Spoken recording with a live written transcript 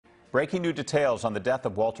Breaking new details on the death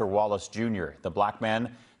of Walter Wallace Jr., the black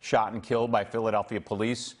man shot and killed by Philadelphia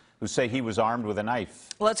police who say he was armed with a knife.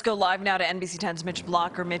 Let's go live now to NBC10's Mitch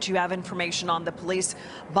Blacher. Mitch, you have information on the police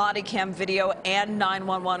body cam video and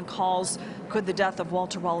 911 calls. Could the death of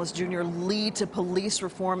Walter Wallace Jr. lead to police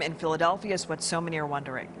reform in Philadelphia is what so many are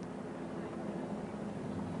wondering.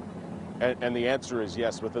 And the answer is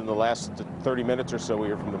yes. Within the last 30 minutes or so, we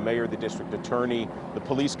hear from the mayor, the district attorney, the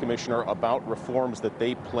police commissioner about reforms that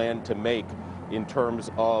they plan to make in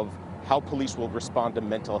terms of how police will respond to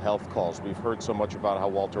mental health calls. We've heard so much about how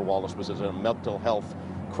Walter Wallace was in a mental health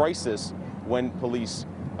crisis when police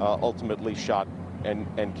ultimately shot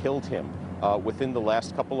and killed him. Within the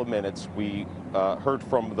last couple of minutes, we heard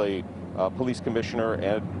from the police commissioner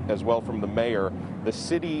and as well from the mayor. The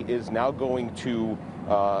city is now going to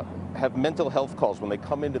have mental health calls when they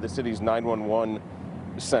come into the city's 911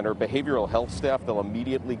 center. Behavioral health staff, they'll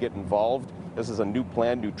immediately get involved. This is a new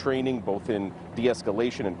plan, new training, both in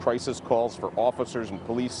de-escalation and crisis calls for officers and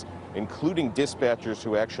police, including dispatchers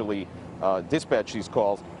who actually dispatch these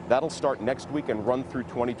calls. That'll start next week and run through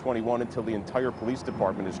 2021 until the entire police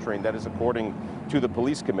department is trained. That is according to the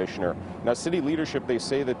police commissioner. Now, city leadership, they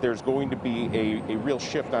say that there's going to be a real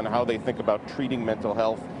shift on how they think about treating mental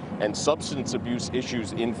health and substance abuse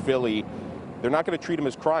issues in Philly. They're not going to treat them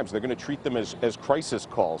as crimes. They're going to treat them as crisis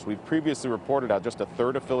calls. We've previously reported how just a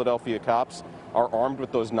third of Philadelphia cops are armed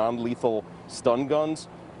with those non-lethal stun guns.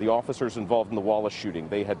 The officers involved in the Wallace shooting,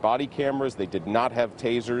 they had body cameras, they did not have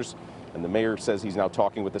tasers, and the mayor says he's now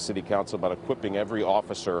talking with the city council about equipping every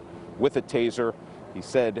officer with a taser. He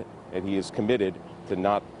said, and he is committed to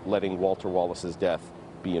not letting Walter Wallace's death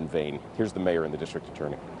be in vain. Here's the mayor and the district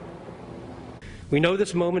attorney. We know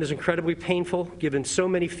this moment is incredibly painful, given so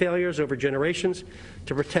many failures over generations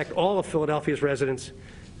to protect all of Philadelphia's residents,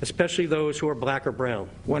 especially those who are black or brown.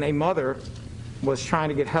 When a mother was trying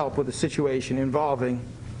to get help with a situation involving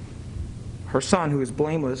her son, who is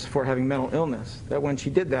blameless for having mental illness, that when she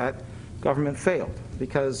did that, government failed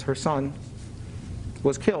because her son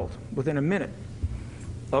was killed within a minute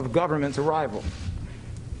of government's arrival.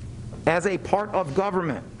 As a part of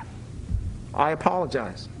government, I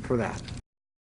apologize for that.